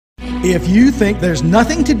If you think there's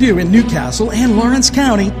nothing to do in Newcastle and Lawrence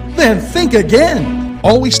County, then think again.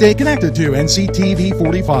 Always stay connected to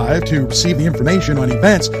NCTV45 to receive the information on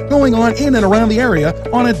events going on in and around the area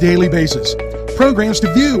on a daily basis. Programs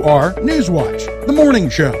to view are NewsWatch, The Morning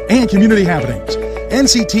Show, and Community Happenings.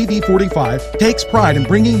 NCTV45 takes pride in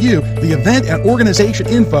bringing you the event and organization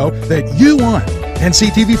info that you want.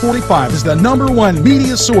 NCTV45 is the #1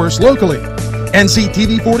 media source locally.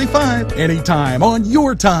 NCTV45, anytime on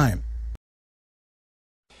your time.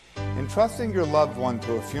 Entrusting your loved one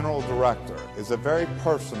to a funeral director is a very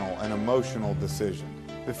personal and emotional decision.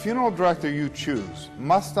 The funeral director you choose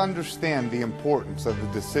must understand the importance of the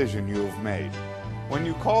decision you have made. When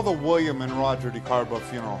you call the William and Roger DeCarbo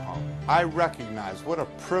Funeral Home, I recognize what a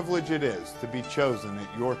privilege it is to be chosen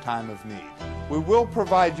at your time of need. We will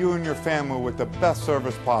provide you and your family with the best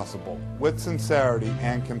service possible, with sincerity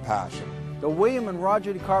and compassion. The William and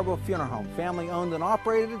Roger DeCarbo Funeral Home, family owned and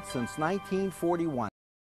operated since 1941.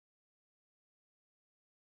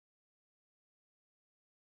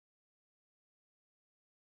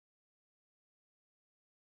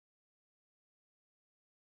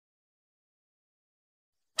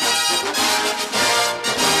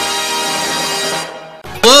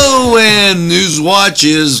 Hello, and NewsWatch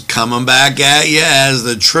is coming back at you as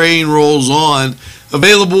the train rolls on.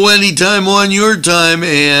 Available anytime on your time,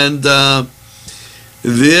 and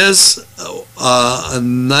this a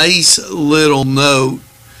nice little note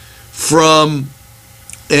from,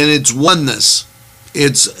 and it's Oneness.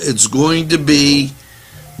 It's going to be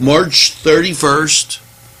March 31st.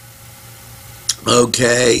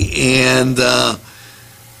 Okay, and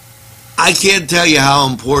I can't tell you how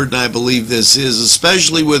important I believe this is,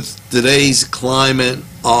 especially with today's climate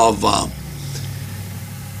of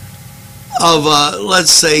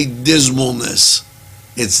let's say, dismalness.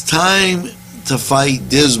 It's time to fight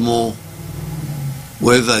dismal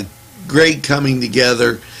with a great coming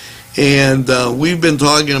together, and we've been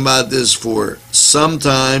talking about this for some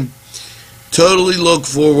time. Totally look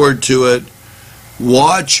forward to it.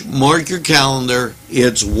 Watch, mark your calendar.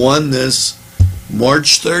 It's Oneness,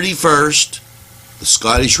 March 31st, the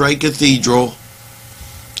Scottish Rite Cathedral,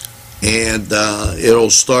 and it'll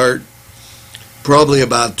start probably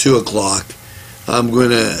about 2 o'clock. I'm going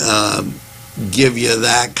to give you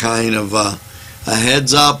that kind of a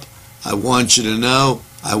heads up. I want you to know.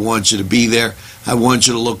 I want you to be there. I want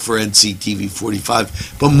you to look for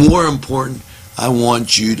NCTV45. But more important, I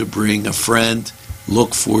want you to bring a friend,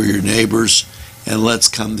 look for your neighbors, and let's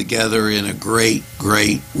come together in a great,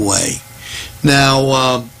 great way.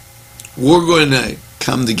 Now, we're going to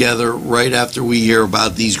come together right after we hear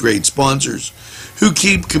about these great sponsors who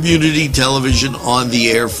keep community television on the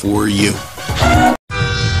air for you.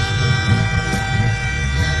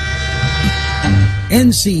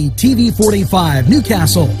 NCTV45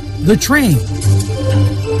 Newcastle, The Train.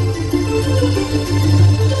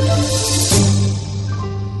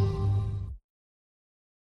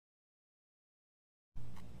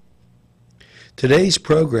 Today's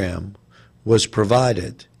program was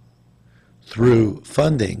provided through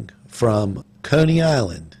funding from Coney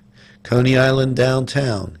Island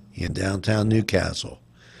downtown in downtown Newcastle,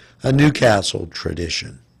 a Newcastle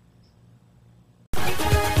tradition.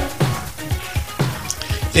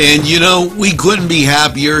 And you know, we couldn't be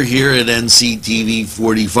happier here at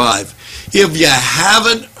NCTV45 if you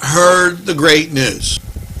haven't heard the great news.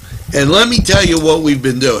 And let me tell you what we've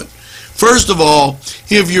been doing. First of all,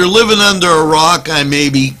 if you're living under a rock, I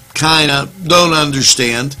maybe kind of don't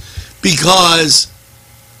understand, because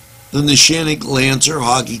the Neshannock Lancer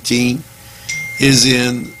hockey team is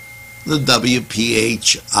in the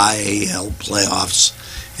WPHIAL playoffs.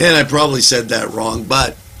 And I probably said that wrong,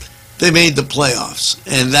 but they made the playoffs,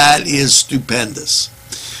 and that is stupendous.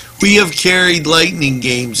 We have carried Lightning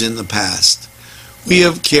games in the past. We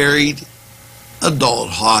have carried adult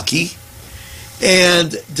hockey.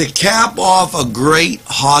 And to cap off a great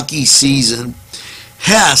hockey season,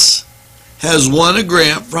 Hess has won a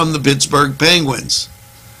grant from the Pittsburgh Penguins.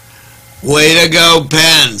 Way to go,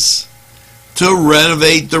 Pens, to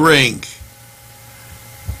renovate the rink.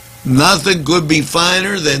 Nothing could be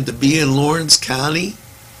finer than to be in Lawrence County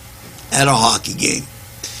at a hockey game.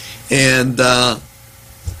 And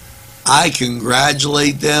I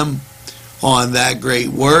congratulate them on that great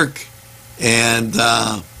work, and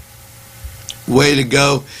way to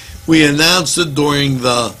go. We announced it during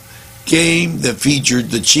the game that featured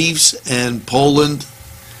the Chiefs and Poland,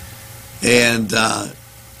 and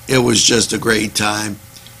it was just a great time.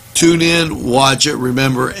 Tune in, watch it.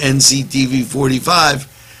 Remember, NCTV45,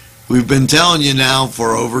 we've been telling you now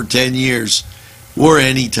for over 10 years, or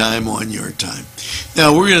any time on your time.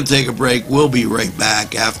 Now, we're going to take a break. We'll be right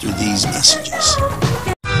back after these messages.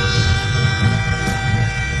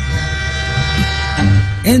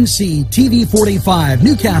 NCTV45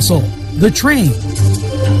 Newcastle, The Train.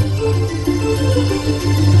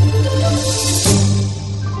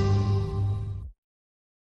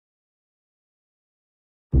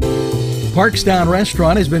 Parkstown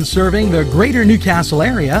Restaurant has been serving the greater Newcastle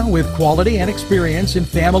area with quality and experience in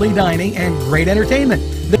family dining and great entertainment.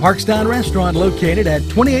 The Parkstown Restaurant, located at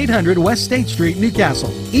 2800 West State Street,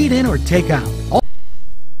 Newcastle. Eat in or take out.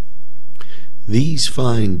 These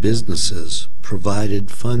fine businesses provided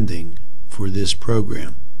funding for this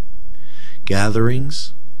program.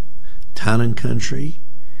 Gatherings, Town and Country,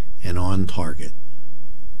 and On Target.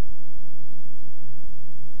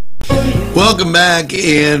 Welcome back,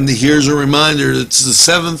 and here's a reminder. It's the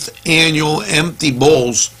 7th annual Empty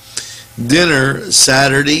Bowls dinner,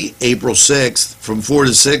 Saturday, April 6th, from 4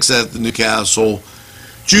 to 6 at the Newcastle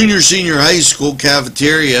Junior Senior High School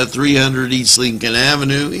cafeteria, 300 East Lincoln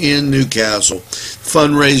Avenue in Newcastle.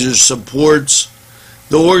 Fundraiser supports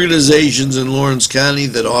the organizations in Lawrence County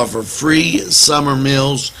that offer free summer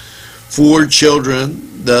meals for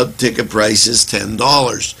children. The ticket price is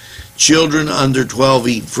 $10. Children under 12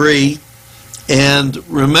 eat free. And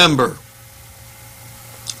remember,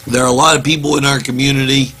 there are a lot of people in our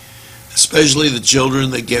community, especially the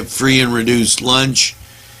children, that get free and reduced lunch,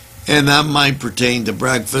 and that might pertain to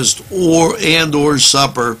breakfast or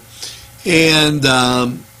supper. And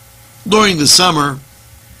during the summer,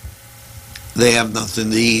 they have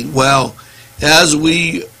nothing to eat. Well, as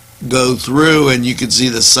we go through, and you can see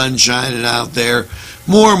the sun shining out there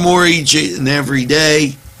more and more each and every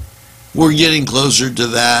day, we're getting closer to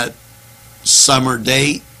that summer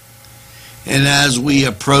date. And as we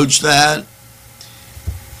approach that,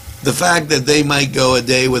 the fact that they might go a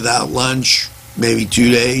day without lunch, maybe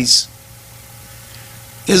 2 days,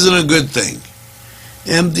 isn't a good thing.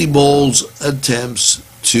 Empty Bowls attempts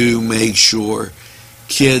to make sure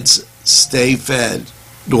kids stay fed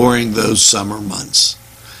during those summer months,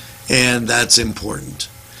 and that's important.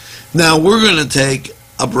 Now, we're going to take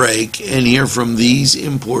a break and hear from these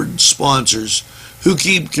important sponsors who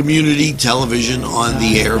keep community television on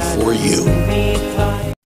the air for you.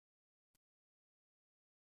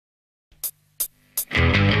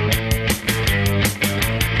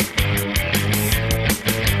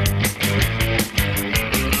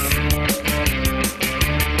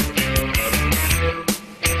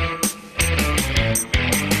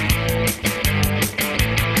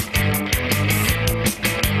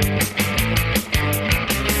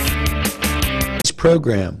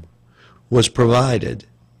 Program was provided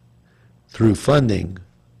through funding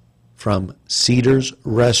from Cedars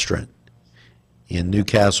Restaurant in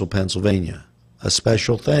Newcastle, Pennsylvania. A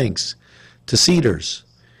special thanks to Cedars,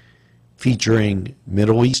 featuring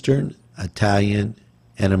Middle Eastern, Italian,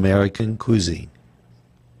 and American cuisine.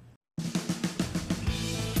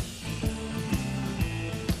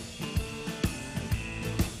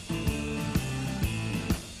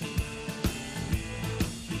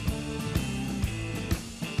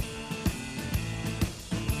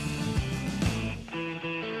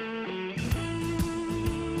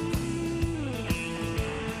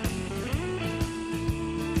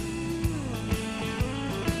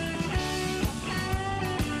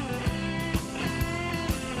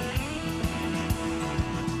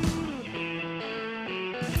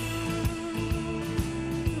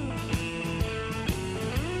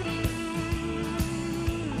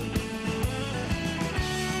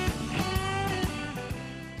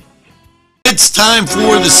 It's time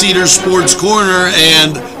for the Cedar Sports Corner,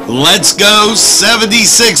 and let's go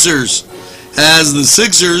 76ers. As the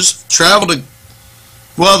Sixers travel to,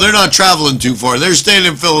 well, they're not traveling too far. They're staying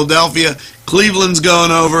in Philadelphia. Cleveland's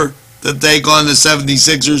going over to take on the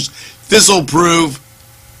 76ers. This will prove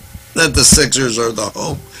that the Sixers are the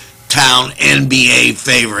hometown NBA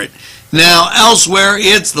favorite. Now, elsewhere,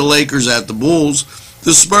 it's the Lakers at the Bulls.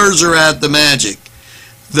 The Spurs are at the Magic.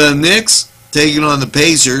 The Knicks taking on the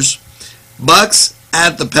Pacers. Bucks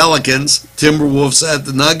at the Pelicans, Timberwolves at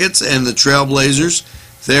the Nuggets, and the Trailblazers,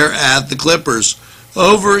 they're at the Clippers.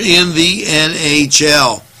 Over in the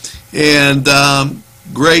NHL, and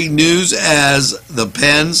great news as the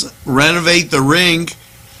Pens renovate the rink,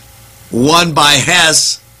 won by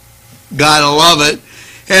Hess, gotta love it,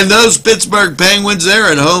 and those Pittsburgh Penguins,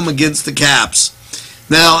 they're at home against the Caps.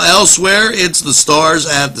 Now elsewhere, it's the Stars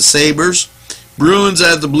at the Sabres, Bruins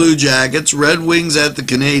at the Blue Jackets, Red Wings at the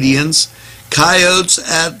Canadiens, Coyotes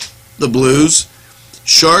at the Blues,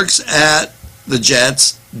 Sharks at the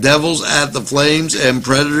Jets, Devils at the Flames, and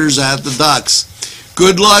Predators at the Ducks.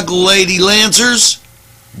 Good luck, Lady Lancers.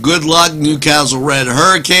 Good luck, Newcastle Red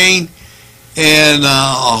Hurricane. And a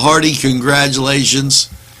hearty congratulations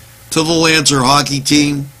to the Lancer hockey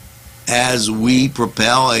team as we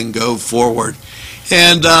propel and go forward.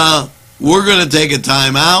 And we're going to take a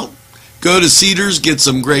time out, go to Cedars, get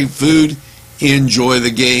some great food, enjoy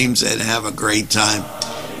the games, and have a great time.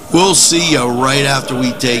 We'll see you right after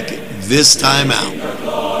we take this time out.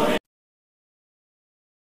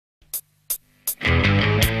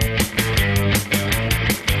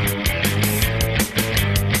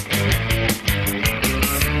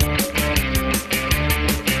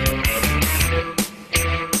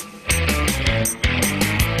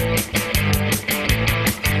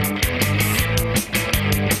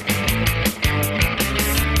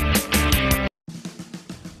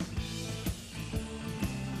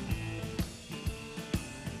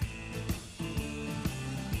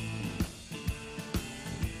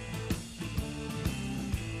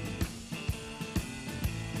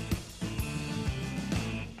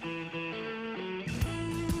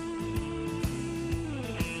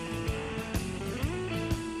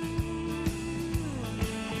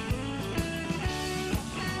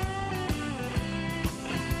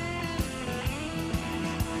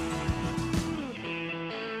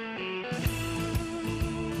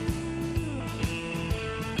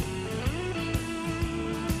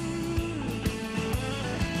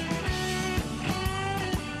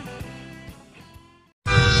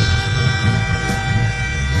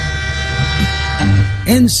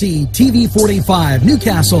 NCTV45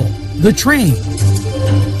 Newcastle, The Train.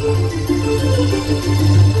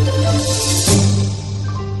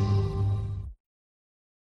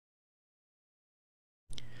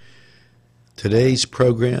 Today's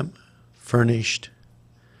program furnished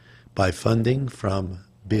by funding from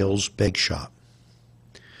Bill's Bake Shop,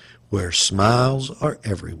 where smiles are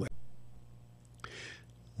everywhere.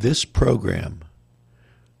 This program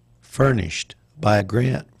furnished by a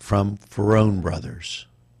grant from Ferrone Brothers,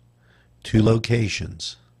 2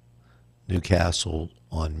 locations, Newcastle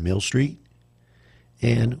on Mill Street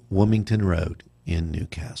and Wilmington Road in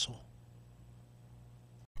Newcastle.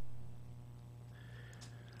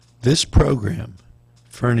 This program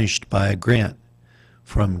furnished by a grant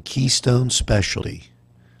from Keystone Specialty,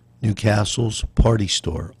 Newcastle's party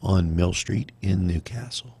store on Mill Street in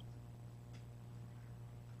Newcastle.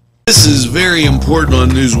 This is very important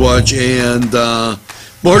on NewsWatch, and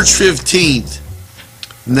March 15th.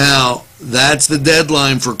 Now, that's the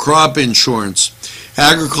deadline for crop insurance.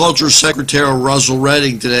 Agriculture Secretary Russell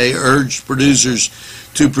Redding today urged producers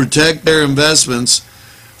to protect their investments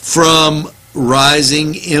from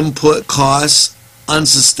rising input costs,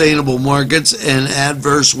 unsustainable markets, and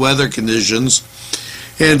adverse weather conditions,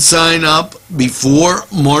 and sign up before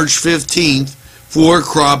March 15th for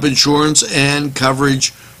crop insurance and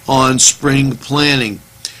coverage on spring planting.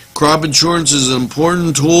 Crop insurance is an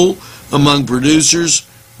important tool among producers'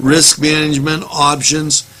 risk management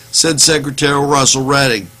options, said Secretary Russell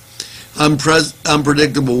Redding.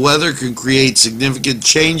 Unpredictable weather can create significant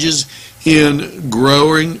changes in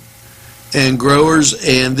growers,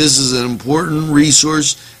 and this is an important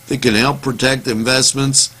resource that can help protect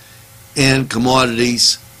investments and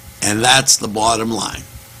commodities, and that's the bottom line.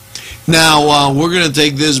 Now, we're going to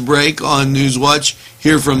take this break on NewsWatch,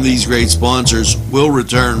 hear from these great sponsors. We'll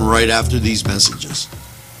return right after these messages.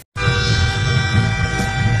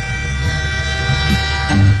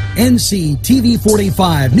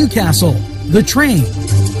 NCTV45 Newcastle, The Train.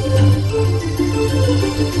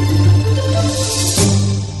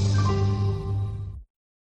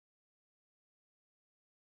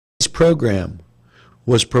 This program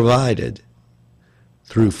was provided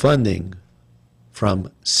through funding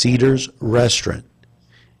from Cedars Restaurant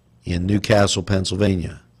in Newcastle,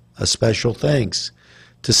 Pennsylvania. A special thanks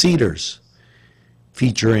to Cedars,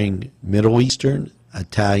 featuring Middle Eastern,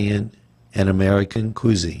 Italian, and American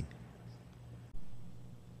cuisine.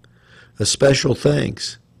 A special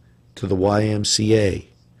thanks to the YMCA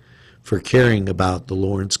for caring about the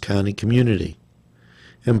Lawrence County community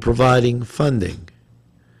and providing funding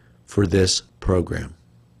for this program.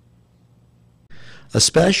 A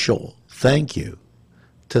special thank you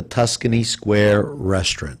to Tuscany Square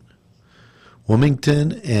Restaurant,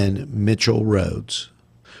 Wilmington and Mitchell Roads,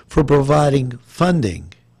 for providing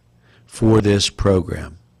funding for this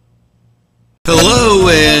program. Hello,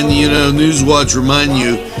 and NewsWatch remind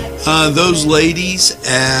you, those ladies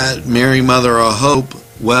at Mary Mother of Hope,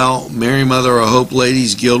 well, Mary Mother of Hope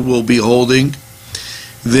Ladies Guild will be holding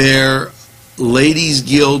their Ladies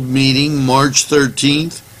Guild meeting March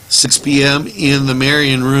 13th, 6 p.m. in the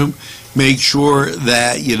Marion Room. Make sure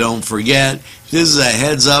that you don't forget. This is a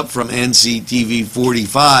heads up from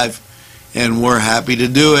NCTV45, and we're happy to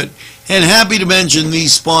do it. And happy to mention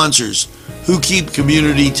these sponsors who keep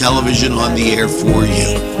community television on the air for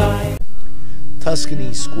you.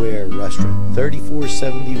 Tuscany Square Restaurant,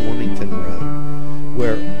 3470 Wilmington Road,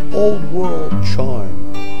 where old world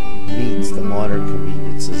charm meets the modern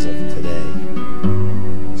conveniences of today.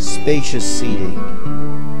 Spacious seating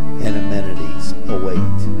and amenities await.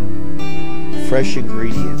 Fresh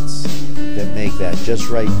ingredients that make that just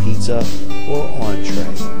right pizza or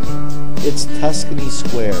entree. It's Tuscany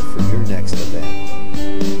Square for your next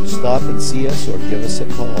event. Stop and see us or give us a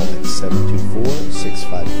call at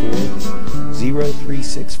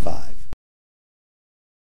 724-654-0365.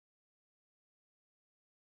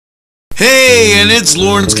 Hey, and it's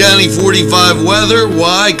Lawrence County 45 weather.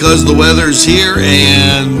 Why? Because the weather's here,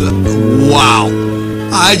 and wow.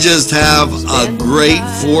 I just have a great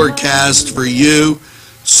forecast for you,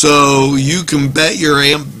 so you can bet your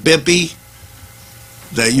Aunt Bippy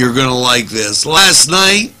that you're going to like this. Last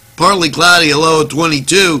night, partly cloudy, a low of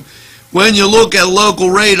 22. When you look at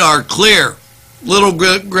local radar, clear, little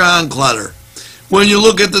ground clutter. When you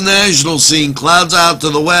look at the national scene, clouds out to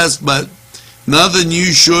the west, but nothing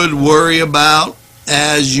you should worry about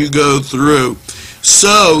as you go through.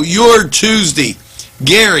 So, your Tuesday,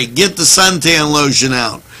 Gary, get the suntan lotion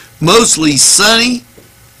out. Mostly sunny,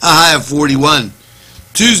 a high of 41.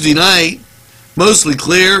 Tuesday night, mostly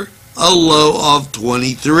clear, a low of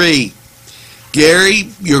 23. Gary,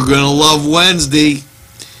 you're going to love Wednesday.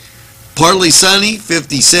 Partly sunny,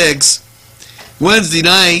 56. Wednesday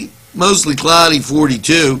night, mostly cloudy,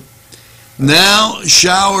 42. Now,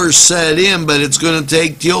 showers set in, but it's going to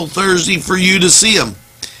take till Thursday for you to see them.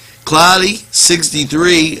 Cloudy,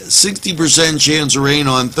 63, 60% chance of rain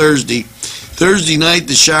on Thursday. Thursday night,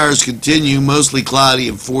 the showers continue, mostly cloudy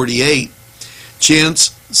at 48.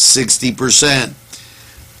 Chance, 60%.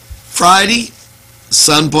 Friday,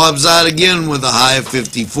 sun pops out again with a high of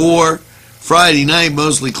 54. Friday night,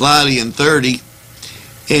 mostly cloudy and 30.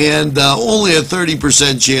 And only a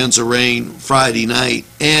 30% chance of rain Friday night.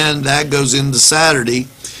 And that goes into Saturday,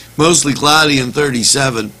 mostly cloudy and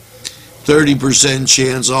 37. 30%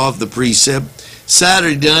 chance off the precip.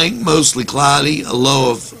 Saturday night, mostly cloudy, a low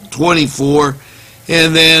of 24.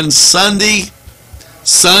 And then Sunday,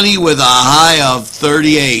 sunny with a high of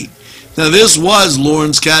 38. Now this was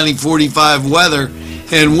Lawrence County 45 weather,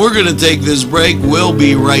 and we're going to take this break. We'll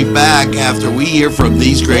be right back after we hear from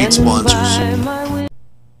these great sponsors.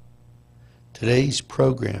 Today's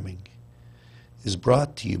programming is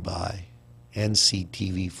brought to you by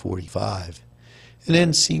NCTV45 and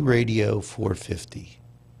NC Radio 450,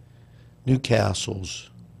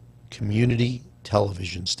 Newcastle's community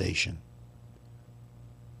television station.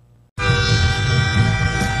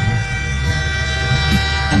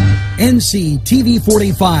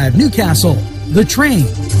 NCTV45 Newcastle, The Train.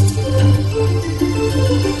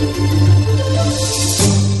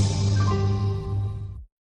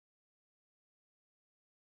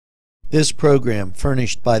 This program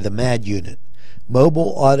furnished by the MAD Unit,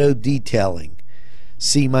 Mobile Auto Detailing.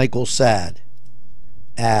 See Michael Sad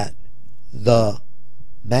at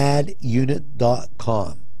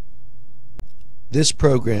themadunit.com. This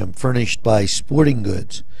program furnished by Sporting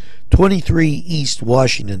Goods, 23 East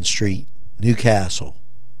Washington Street, Newcastle.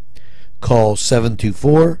 Call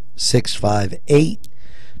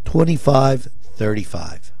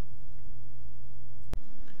 724-658-2535.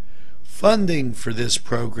 Funding for this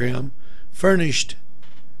program furnished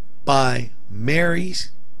by Mary's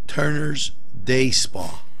Turner's Day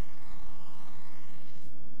Spa,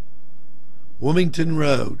 Wilmington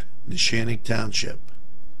Road, Neshannock Township,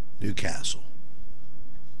 Newcastle.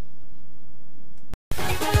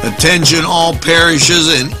 Attention all parishes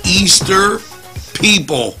and Easter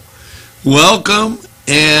people. Welcome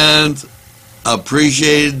and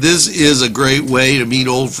appreciated. This is a great way to meet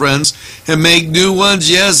old friends and make new ones.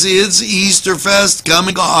 Yes, it's Easter Fest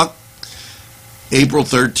coming up April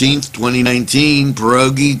 13th, 2019.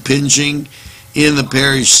 Pierogi pinching in the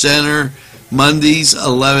parish center. Mondays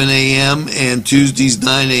 11 a.m. and Tuesdays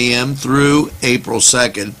 9 a.m. through April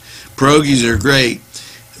 2nd. Pierogies are great.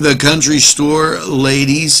 The country store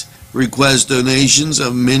ladies request donations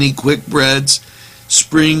of mini quick breads,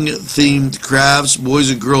 spring-themed crafts, boys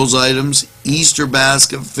and girls items, Easter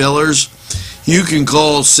basket fillers. You can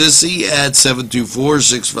call Sissy at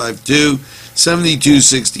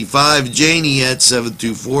 724-652-7265, Janie at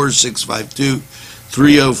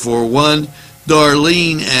 724-652-3041,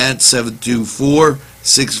 Darlene at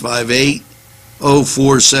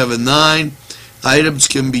 724-658-0479. Items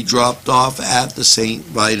can be dropped off at the St.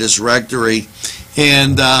 Vitus Rectory.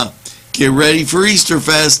 And get ready for Easter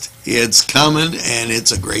Fest. It's coming, and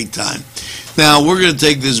it's a great time. Now, we're going to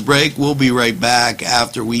take this break. We'll be right back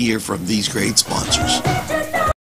after we hear from these great sponsors.